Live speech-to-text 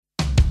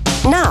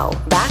Now,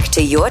 back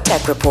to your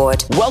Tech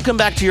Report. Welcome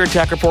back to your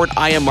Tech Report.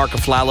 I am Mark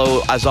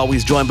Aflalo, as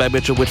always, joined by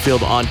Mitchell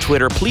Whitfield on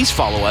Twitter. Please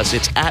follow us.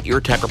 It's at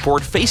Your Tech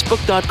Report,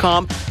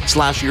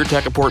 Facebook.com/Your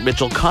Tech Report.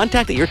 Mitchell,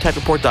 contact at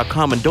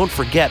YourTechReport.com. And don't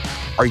forget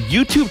our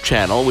YouTube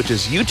channel, which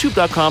is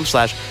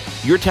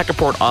YouTube.com/Your Tech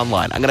Report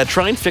Online. I'm going to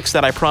try and fix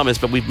that, I promise,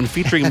 but we've been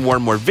featuring more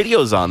and more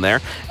videos on there,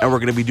 and we're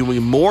going to be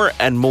doing more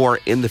and more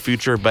in the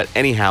future. But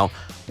anyhow,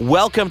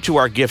 welcome to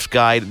our gift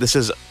guide. This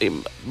is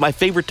my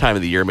favorite time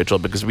of the year, Mitchell,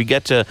 because we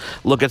get to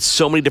look at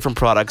so many different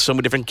products, so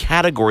many different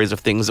categories of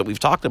things that we've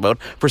talked about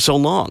for so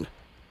long.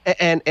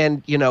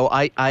 And you know,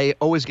 I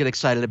always get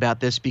excited about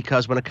this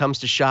because when it comes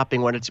to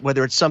shopping,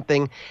 whether it's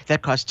something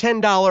that costs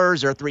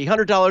 $10 or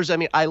 $300, I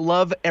mean, I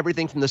love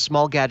everything from the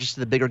small gadgets to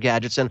the bigger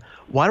gadgets. And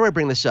why do I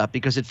bring this up?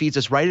 Because it feeds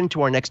us right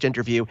into our next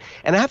interview.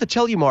 And I have to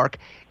tell you, Mark,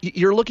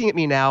 you're looking at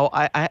me now.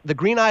 The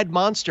green-eyed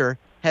monster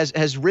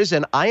has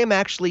risen. I am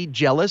actually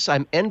jealous.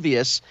 I'm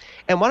envious.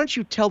 And why don't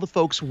you tell the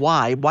folks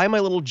why? Why am I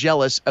a little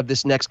jealous of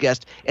this next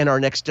guest and our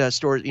next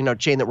store,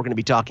 chain that we're going to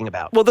be talking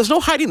about? Well, there's no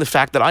hiding the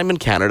fact that I'm in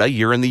Canada,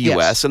 you're in the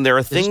U.S., and there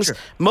are things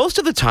most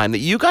of the time that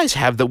you guys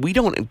have that we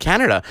don't in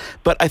Canada.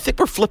 But I think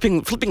we're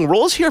flipping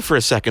roles here for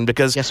a second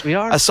because yes, we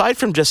are. Aside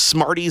from just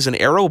Smarties and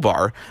Aero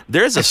Bar,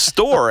 there's a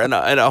store and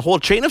a whole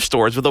chain of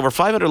stores with over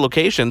 500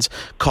 locations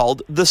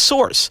called The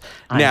Source.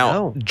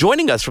 Now,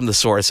 joining us from The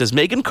Source is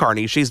Meagan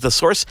Carney. She's the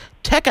Source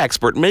tech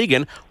expert.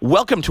 Meagan,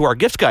 welcome to our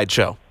gift guide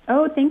show.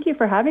 Oh, thank you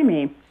for having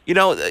me. You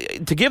know,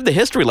 to give the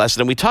history lesson,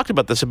 and we talked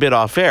about this a bit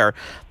off air,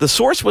 The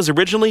Source was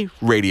originally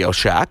Radio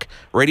Shack.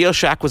 Radio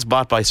Shack was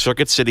bought by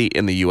Circuit City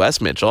in the U.S.,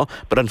 Mitchell,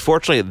 but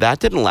unfortunately that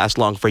didn't last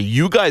long for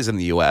you guys in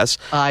the U.S.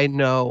 I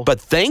know.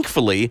 But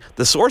thankfully,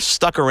 The Source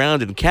stuck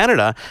around in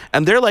Canada,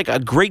 and they're like a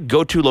great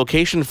go-to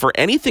location for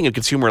anything in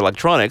consumer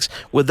electronics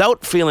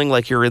without feeling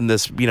like you're in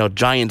this,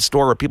 giant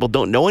store where people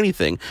don't know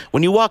anything.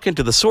 When you walk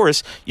into The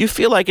Source, you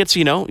feel like it's,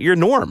 your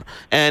norm,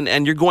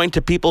 and you're going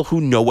to people who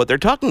know what they're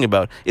talking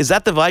about. Is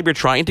that the vibe you're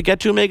trying to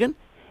get to, Meagan?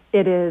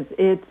 It is.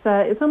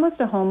 It's almost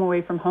a home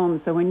away from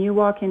home. So when you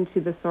walk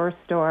into the Source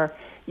store,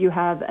 you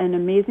have an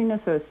amazing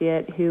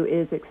associate who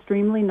is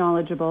extremely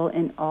knowledgeable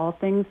in all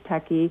things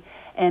techie,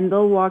 and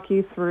they'll walk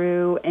you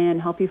through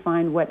and help you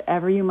find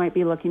whatever you might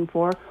be looking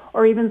for,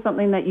 or even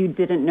something that you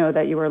didn't know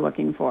that you were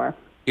looking for.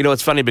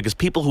 It's funny because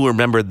people who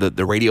remember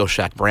the Radio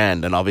Shack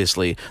brand and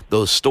obviously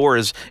those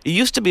stores, it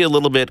used to be a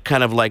little bit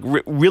kind of like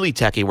really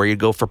techy where you'd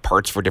go for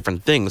parts for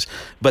different things.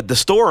 But the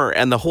store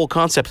and the whole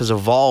concept has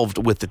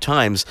evolved with the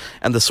times.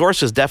 And The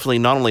Source is definitely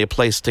not only a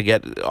place to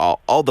get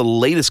all the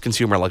latest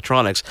consumer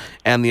electronics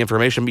and the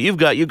information, but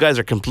you guys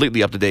are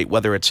completely up to date,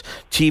 whether it's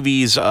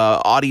TVs,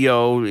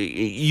 audio,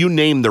 you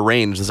name the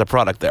range, there's a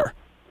product there.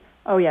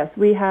 Oh, yes.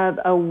 We have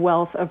a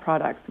wealth of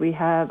products. We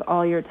have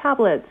all your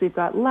tablets. We've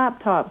got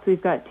laptops. We've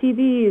got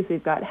TVs.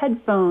 We've got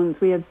headphones.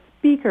 We have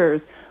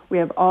speakers. We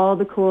have all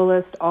the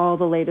coolest, all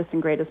the latest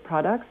and greatest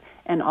products,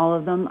 and all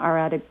of them are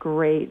at a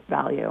great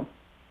value.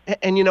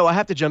 And, I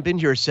have to jump in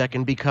here a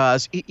second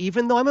because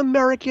even though I'm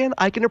American,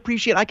 I can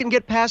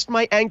get past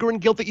my anger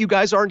and guilt that you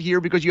guys aren't here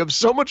because you have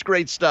so much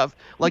great stuff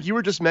like you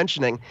were just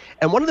mentioning.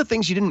 And one of the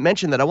things you didn't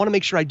mention that I want to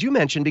make sure I do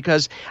mention,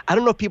 because I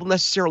don't know if people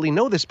necessarily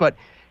know this, but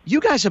you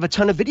guys have a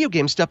ton of video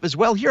game stuff as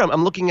well here.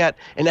 I'm looking at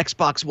an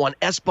Xbox One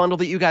S bundle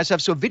that you guys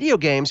have. So video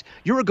games,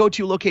 you're a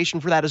go-to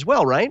location for that as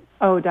well, right?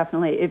 Oh,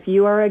 definitely. If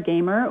you are a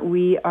gamer,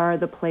 we are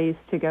the place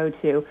to go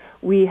to.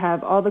 We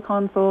have all the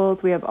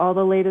consoles. We have all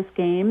the latest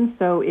games.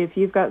 So if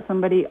you've got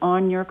somebody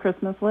on your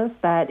Christmas list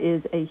that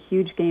is a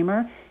huge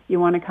gamer, you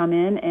want to come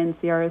in and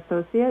see our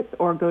associates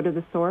or go to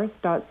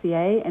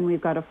thesource.ca, and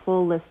we've got a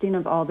full listing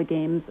of all the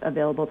games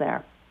available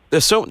there.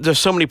 There's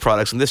so many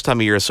products, and this time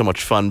of year is so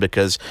much fun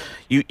because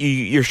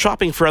you're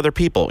shopping for other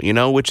people,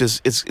 which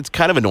is it's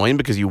kind of annoying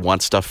because you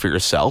want stuff for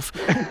yourself,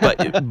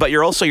 but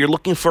you're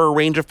looking for a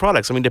range of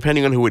products. I mean,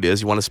 depending on who it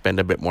is, you want to spend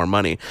a bit more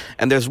money.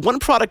 And there's one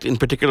product in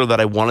particular that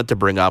I wanted to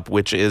bring up,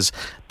 which is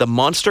the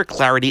Monster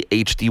Clarity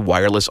HD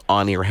wireless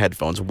on-ear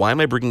headphones. Why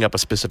am I bringing up a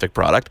specific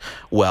product?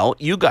 Well,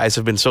 you guys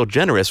have been so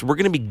generous. We're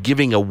going to be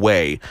giving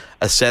away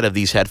a set of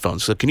these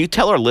headphones. So can you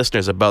tell our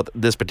listeners about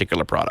this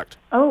particular product?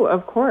 Oh,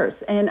 of course.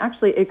 And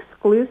actually,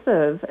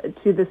 exclusive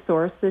to The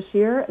Source this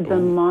year, the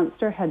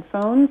Monster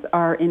headphones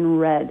are in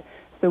red.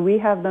 So we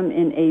have them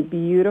in a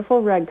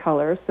beautiful red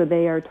color, so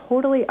they are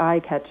totally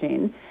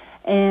eye-catching.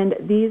 And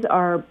these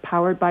are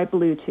powered by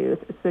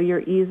Bluetooth, so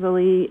you're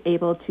easily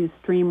able to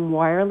stream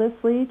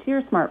wirelessly to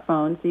your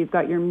smartphone. So you've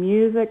got your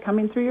music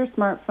coming through your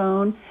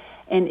smartphone,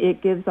 and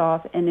it gives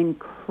off an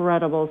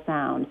incredible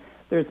sound.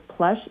 There's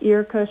plush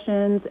ear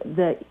cushions.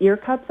 The ear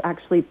cups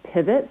actually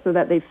pivot so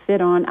that they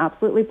fit on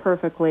absolutely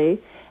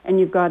perfectly. And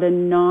you've got a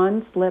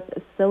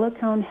non-slip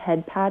silicone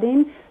head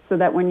padding so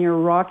that when you're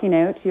rocking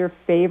out to your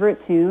favorite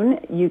tune,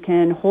 you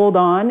can hold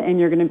on and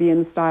you're going to be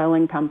in style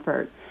and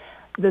comfort.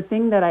 The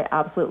thing that I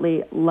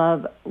absolutely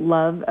love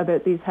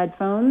about these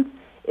headphones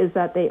is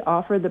that they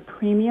offer the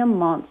premium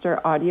Monster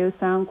audio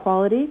sound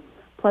quality.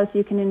 Plus,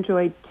 you can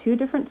enjoy two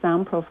different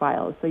sound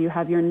profiles. So you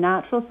have your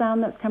natural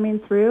sound that's coming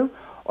through,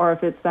 or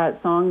if it's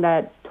that song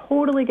that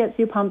totally gets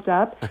you pumped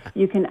up,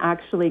 you can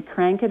actually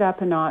crank it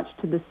up a notch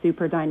to the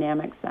super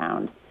dynamic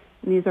sound.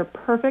 And these are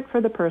perfect for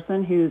the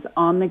person who's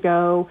on the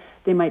go.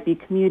 They might be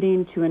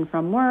commuting to and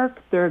from work.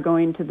 They're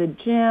going to the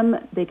gym.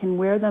 They can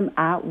wear them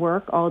at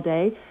work all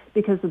day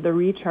because of the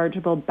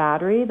rechargeable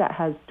battery that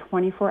has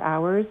 24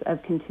 hours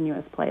of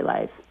continuous play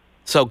life.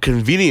 So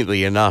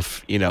conveniently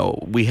enough,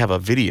 we have a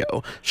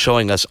video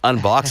showing us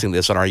unboxing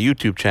this on our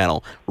YouTube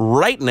channel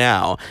right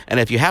now. And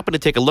if you happen to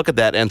take a look at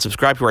that and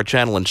subscribe to our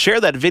channel and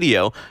share that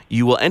video,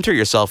 you will enter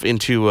yourself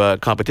into a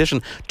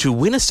competition to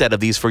win a set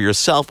of these for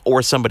yourself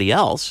or somebody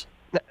else.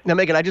 Now,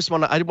 Meagan, I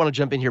want to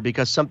jump in here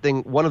because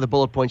one of the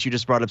bullet points you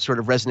just brought up sort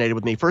of resonated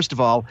with me. First of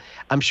all,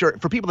 I'm sure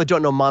for people that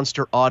don't know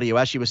Monster Audio,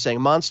 as she was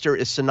saying, Monster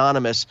is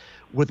synonymous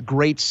with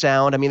great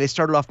sound. I mean, they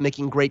started off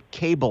making great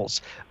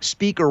cables,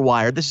 speaker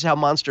wire. This is how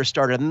Monster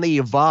started, and then they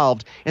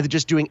evolved into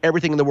just doing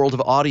everything in the world of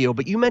audio.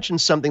 But you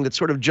mentioned something that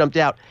sort of jumped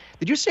out.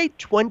 Did you say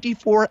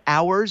 24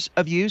 hours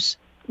of use?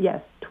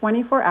 Yes,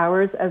 24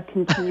 hours of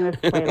continuous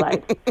play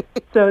life.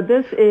 So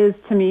this is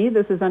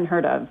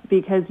unheard of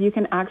because you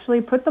can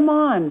actually put them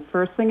on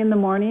first thing in the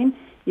morning.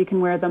 You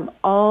can wear them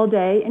all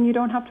day, and you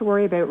don't have to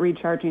worry about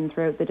recharging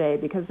throughout the day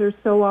because there's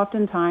so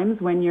often times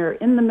when you're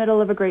in the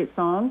middle of a great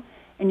song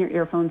and your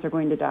earphones are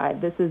going to die.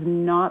 This is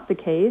not the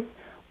case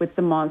with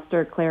the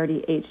Monster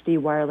Clarity HD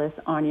wireless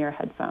on-ear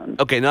headphones.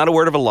 Okay, not a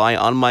word of a lie.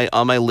 On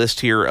my list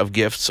here of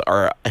gifts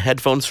are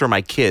headphones for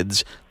my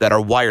kids that are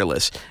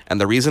wireless.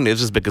 And the reason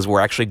is because we're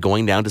actually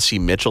going down to see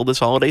Mitchell this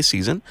holiday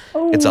season.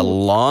 Oh. It's a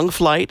long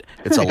flight.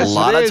 It's a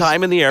lot of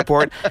time in the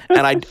airport.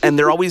 And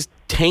they're always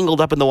tangled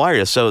up in the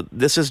wires. So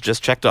this is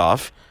just checked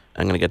off.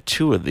 I'm going to get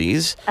 2 of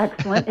these.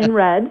 Excellent. In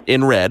red.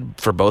 In red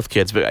for both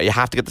kids, but you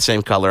have to get the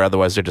same color,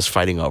 otherwise they're just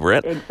fighting over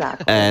it.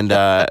 Exactly.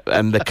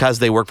 And because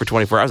they work for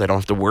 24 hours, I don't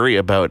have to worry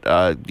about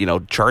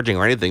charging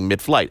or anything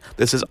mid-flight.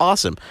 This is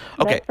awesome.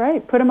 Okay. That's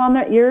right. Put them on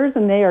their ears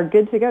and they are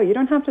good to go. You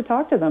don't have to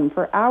talk to them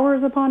for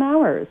hours upon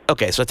hours.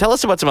 Okay, so tell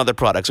us about some other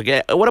products.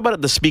 Okay, what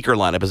about the speaker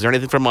lineup? Is there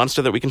anything from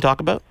Monster that we can talk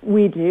about?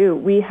 We do.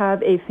 We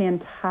have a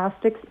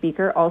fantastic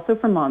speaker also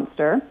from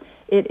Monster.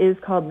 It is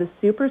called the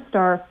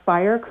Superstar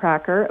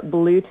Firecracker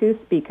Bluetooth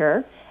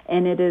speaker,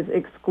 and it is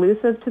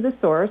exclusive to the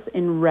Source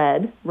in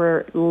red.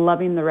 We're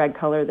loving the red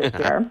color this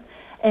year.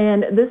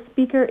 And this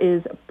speaker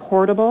is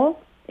portable,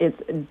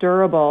 it's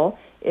durable,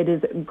 it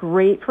is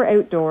great for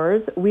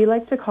outdoors. We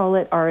like to call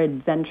it our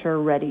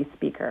adventure-ready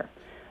speaker.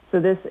 So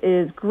this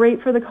is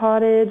great for the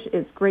cottage,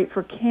 it's great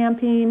for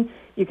camping.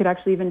 You could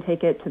actually even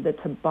take it to the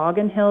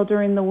toboggan hill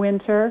during the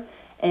winter.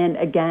 And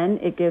again,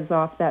 it gives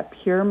off that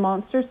pure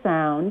Monster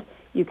sound.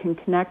 You can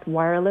connect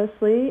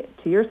wirelessly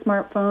to your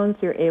smartphone, so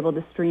you're able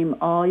to stream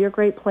all your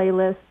great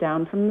playlists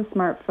down from the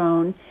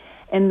smartphone.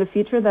 And the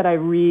feature that I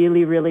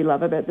really, really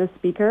love about this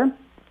speaker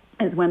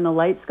is when the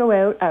lights go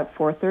out at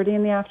 4:30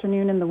 in the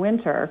afternoon in the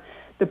winter,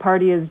 the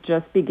party is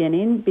just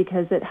beginning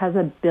because it has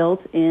a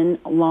built-in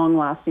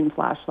long-lasting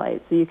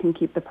flashlight, so you can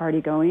keep the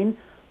party going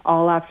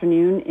all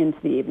afternoon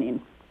into the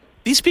evening.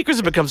 These speakers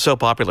have become so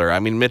popular.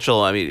 I mean,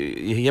 Mitchell,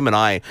 him and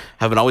I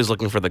have been always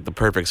looking for the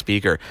perfect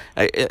speaker.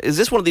 Is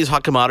this one of these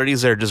hot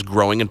commodities that are just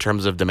growing in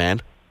terms of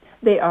demand?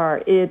 They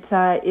are.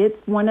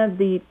 It's one of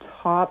the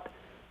top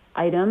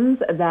items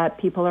that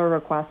people are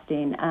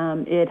requesting.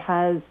 It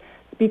has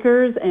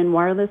speakers, and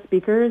wireless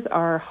speakers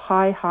are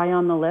high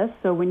on the list.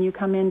 So when you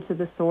come into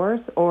the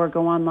Source or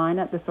go online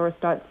at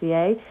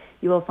thesource.ca,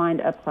 you will find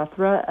a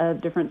plethora of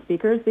different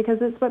speakers because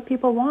it's what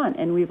people want,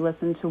 and we've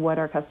listened to what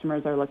our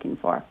customers are looking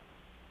for.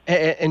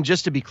 And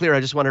just to be clear, I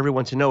just want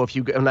everyone to know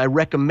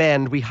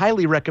we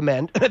highly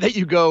recommend that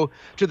you go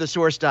to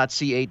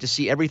thesource.ca to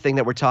see everything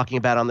that we're talking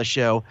about on the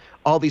show,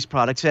 all these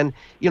products. And,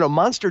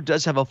 Monster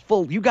does have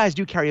you guys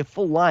do carry a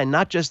full line,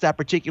 not just that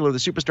particular, the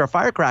Superstar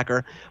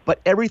Firecracker,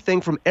 but everything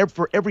for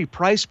every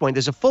price point.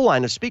 There's a full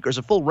line of speakers,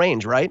 a full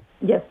range, right?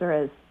 Yes, there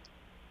is.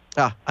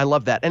 I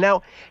love that. And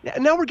now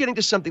we're getting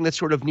to something that's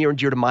sort of near and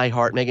dear to my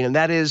heart, Meagan, and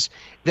that is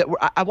that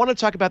I want to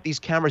talk about these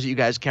cameras that you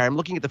guys carry. I'm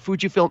looking at the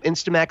Fujifilm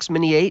Instamax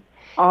Mini 8,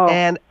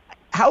 and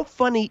how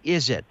funny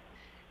is it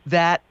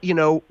that,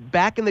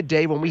 back in the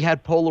day when we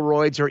had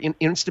Polaroids or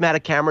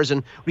Instamatic cameras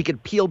and we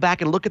could peel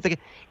back and look at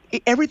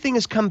everything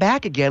has come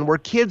back again where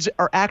kids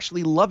are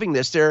actually loving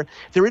this. They're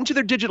into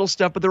their digital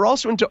stuff, but they're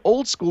also into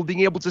old school, being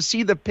able to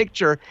see the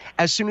picture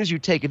as soon as you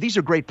take it. These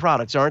are great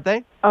products, aren't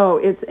they? Oh,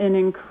 it's an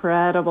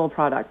incredible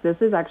product. This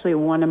is actually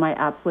one of my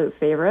absolute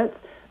favorites,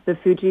 the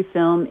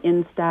Fujifilm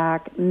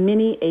Instax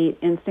Mini 8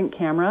 instant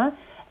camera.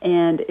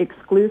 And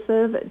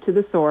exclusive to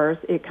the Source,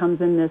 it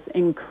comes in this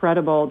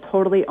incredible,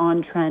 totally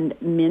on-trend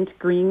mint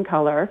green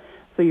color.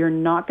 So you're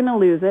not going to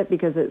lose it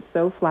because it's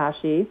so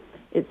flashy.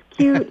 It's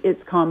cute,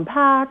 it's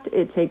compact,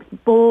 it takes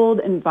bold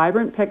and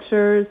vibrant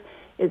pictures.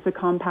 It's a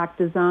compact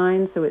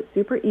design, so it's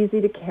super easy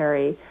to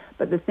carry.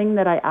 But the thing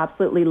that I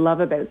absolutely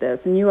love about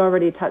this, and you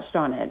already touched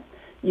on it,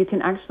 you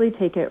can actually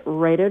take it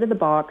right out of the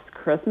box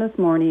Christmas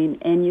morning,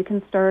 and you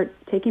can start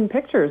taking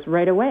pictures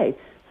right away.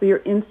 So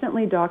you're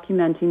instantly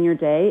documenting your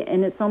day,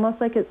 and it's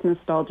almost like it's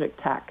nostalgic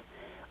tech.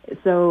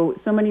 So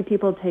many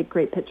people take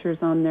great pictures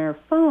on their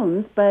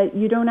phones, but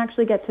you don't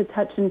actually get to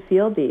touch and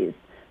feel those.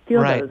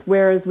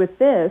 Whereas with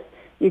this,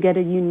 you get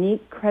a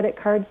unique credit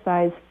card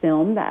size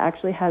film that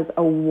actually has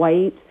a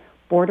white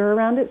border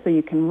around it, so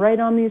you can write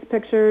on these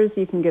pictures.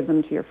 You can give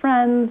them to your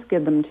friends,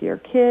 give them to your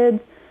kids.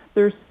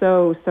 They're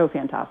so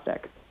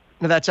fantastic.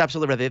 No, that's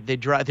absolutely right. They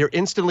dry. They're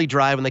instantly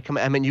dry when they come.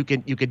 I mean, you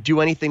could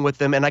do anything with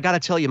them. And I got to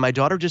tell you, my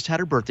daughter just had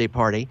her birthday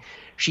party.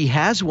 She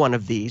has one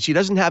of these. She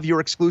doesn't have your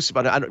exclusive.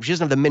 She doesn't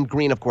have the mint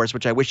green, of course,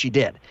 which I wish she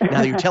did.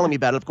 Now that you're telling me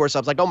about it, of course, I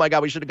was like, oh my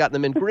God, we should have gotten the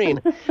mint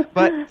green.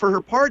 But for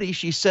her party,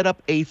 she set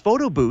up a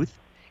photo booth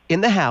in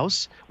the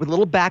house with a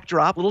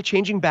little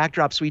changing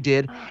backdrops we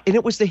did, and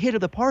it was the hit of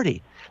the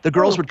party. The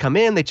girls would come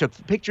in, they took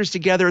pictures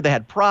together, they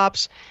had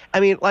props. I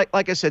mean, like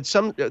I said,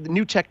 some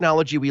new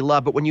technology we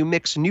love, but when you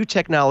mix new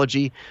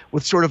technology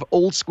with sort of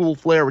old school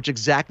flair, which is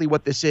exactly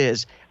what this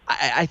is,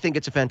 I think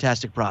it's a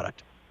fantastic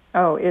product.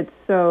 Oh, it's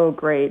so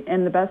great.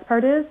 And the best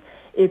part is,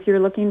 if you're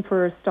looking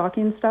for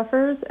stocking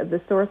stuffers,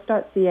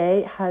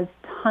 thesource.ca has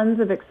tons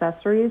of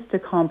accessories to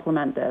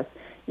complement this.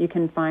 You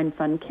can find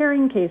fun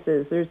carrying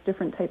cases. There's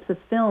different types of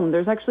film.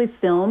 There's actually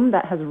film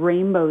that has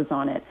rainbows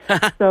on it.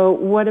 So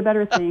what a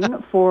better thing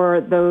for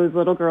those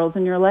little girls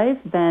in your life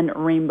than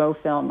rainbow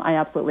film? I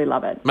absolutely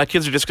love it. My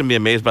kids are just going to be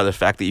amazed by the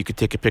fact that you could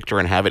take a picture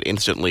and have it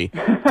instantly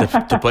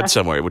to put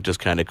somewhere, which is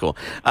kind of cool.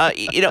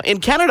 In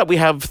Canada, we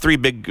have three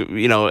big,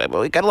 we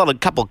got a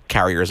couple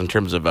carriers in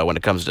terms of when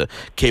it comes to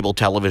cable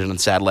television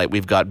and satellite.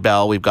 We've got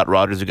Bell, we've got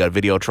Rogers, we've got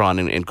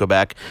Videotron in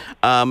Quebec.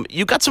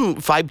 You got some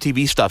 5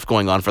 TV stuff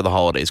going on for the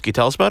holidays. Can you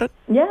tell us about it?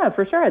 Yeah,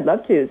 for sure. I'd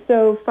love to.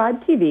 So 5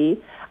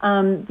 TV,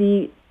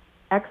 the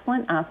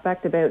excellent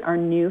aspect about our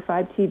new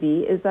 5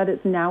 TV is that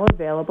it's now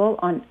available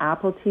on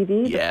Apple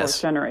TV, the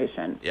fourth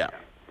generation. Yeah.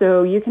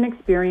 So you can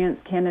experience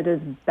Canada's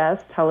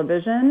best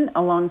television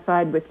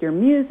alongside with your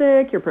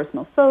music, your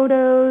personal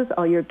photos,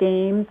 all your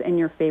games, and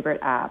your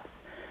favorite apps.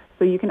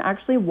 So you can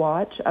actually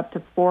watch up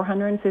to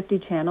 450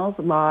 channels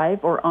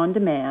live or on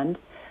demand,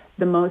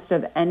 the most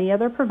of any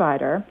other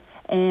provider,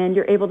 and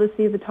you're able to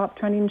see the top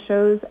trending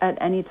shows at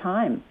any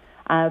time.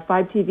 5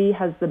 TV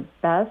has the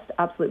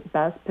absolute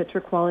best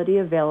picture quality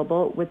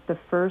available with the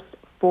first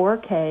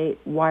 4K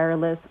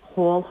wireless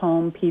whole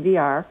home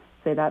PVR.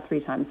 Say that 3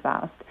 times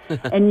fast.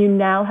 And you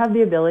now have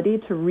the ability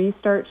to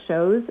restart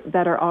shows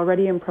that are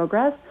already in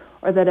progress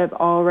or that have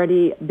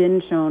already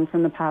been shown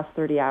from the past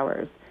 30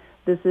 hours.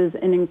 This is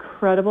an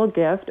incredible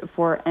gift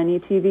for any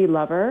TV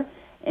lover,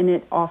 and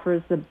it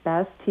offers the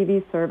best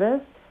TV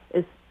service,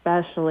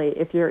 especially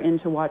if you're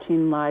into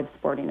watching live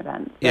sporting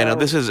events. Yeah, no,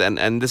 this is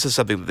and this is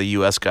something that the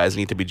U.S. guys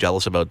need to be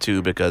jealous about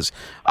too, because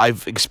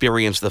I've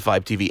experienced the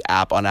 5 TV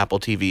app on Apple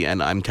TV,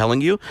 and I'm telling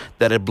you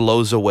that it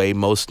blows away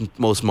most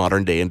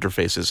modern day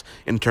interfaces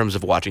in terms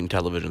of watching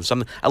television.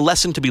 A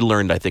lesson to be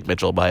learned, I think,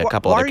 Mitchell, by a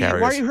couple other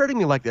carriers. Why are you hurting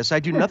me like this?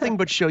 I do nothing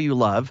but show you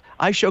love.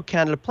 I show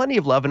Canada plenty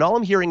of love, and all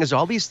I'm hearing is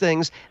all these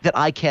things that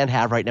I can't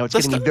have right now. It's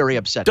getting me very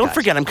upset. Don't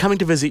forget, I'm coming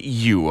to visit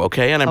you,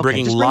 okay? And I'm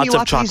bringing lots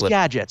of chocolate. Of these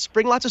gadgets.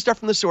 Bring lots of stuff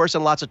from the source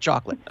and lots of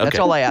chocolate. That's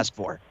all I ask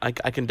for. I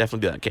can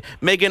definitely do that. Okay,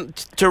 Meagan,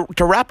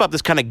 to wrap up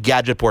this kind of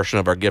gadget portion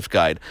of our gift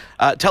guide,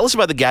 tell us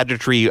about the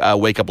Gadgetry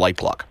Wake Up Light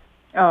Clock.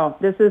 Oh,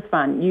 this is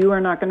fun. You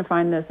are not going to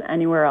find this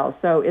anywhere else.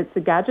 So it's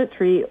the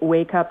Gadgetry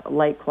Wake Up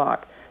Light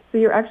Clock. So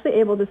you're actually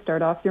able to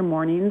start off your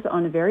mornings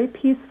on a very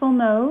peaceful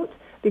note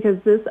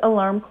because this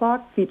alarm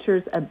clock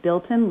features a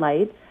built-in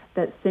light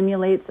that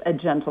simulates a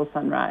gentle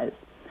sunrise.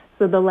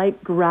 So the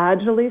light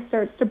gradually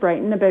starts to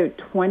brighten about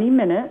 20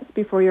 minutes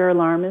before your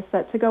alarm is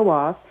set to go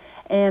off.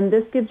 And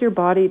this gives your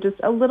body just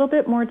a little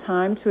bit more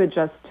time to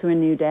adjust to a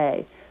new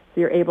day.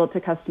 So you're able to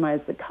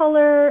customize the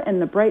color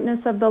and the brightness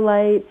of the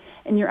light,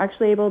 and you're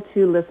actually able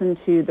to listen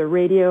to the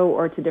radio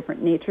or to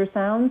different nature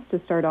sounds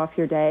to start off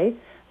your day.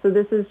 So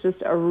this is just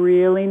a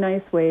really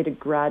nice way to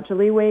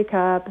gradually wake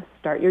up,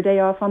 start your day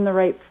off on the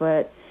right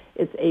foot.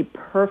 It's a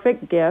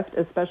perfect gift,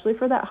 especially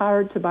for that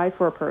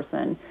hard-to-buy-for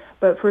person.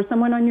 But for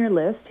someone on your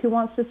list who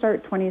wants to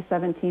start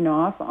 2017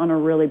 off on a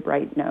really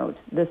bright note,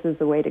 this is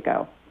the way to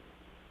go.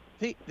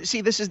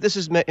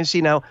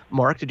 See now,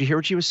 Mark, did you hear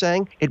what she was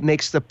saying? It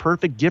makes the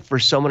perfect gift for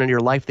someone in your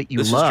life that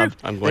you love,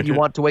 that you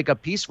want to wake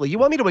up peacefully. You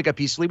want me to wake up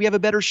peacefully. We have a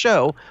better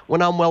show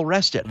when I'm well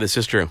rested. This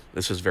is true.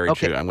 This is very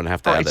true. I'm going to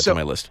have to add that to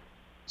my list.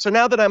 So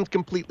now that I'm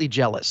completely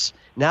jealous,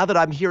 now that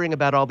I'm hearing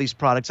about all these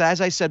products, as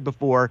I said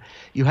before,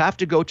 you have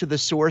to go to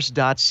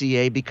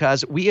thesource.ca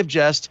because we have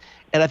just,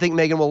 and I think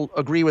Meagan will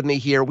agree with me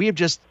here, we have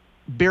just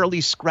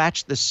barely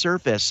scratched the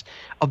surface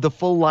of the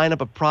full lineup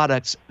of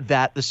products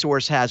that The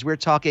Source has. We're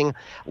talking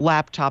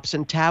laptops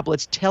and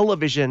tablets,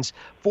 televisions,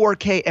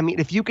 4K. I mean,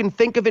 if you can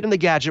think of it in the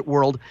gadget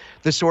world,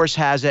 the Source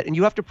has it. And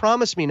you have to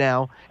promise me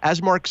now,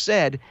 as Mark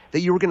said,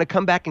 that you were going to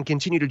come back and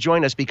continue to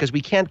join us because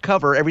we can't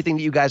cover everything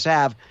that you guys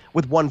have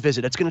with one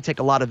visit. It's going to take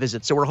a lot of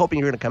visits. So we're hoping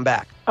you're going to come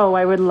back. Oh,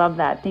 I would love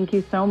that. Thank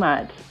you so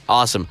much.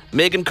 Awesome.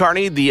 Meagan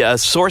Carney, the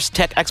Source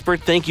tech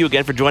expert, thank you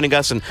again for joining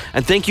us. And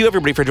thank you,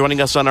 everybody, for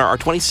joining us on our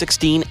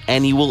 2016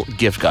 annual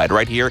gift guide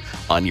right here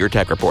on Your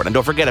Tech Report. And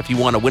don't forget, if you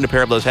want to win a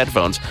pair of those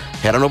headphones,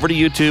 head on over to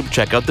YouTube,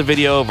 check out the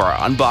video of our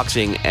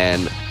unboxing,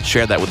 and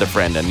share that with a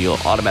friend, and you'll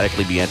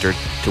automatically be entered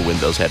to win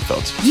those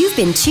headphones. You've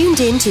been tuned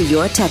in to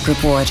Your Tech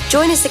Report.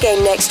 Join us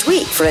again next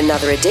week for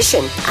another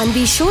edition. And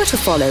be sure to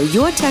follow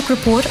Your Tech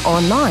Report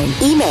online.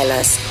 Email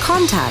us,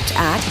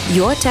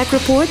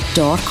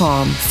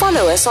 contact@yourtechreport.com.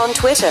 Follow us on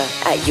Twitter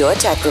 @Your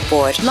Tech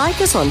Report. Like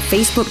us on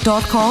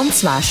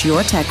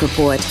facebook.com/Your Tech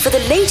Report for the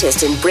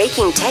latest in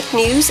breaking tech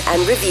news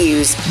and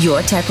reviews.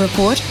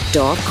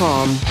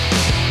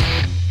 yourtechreport.com.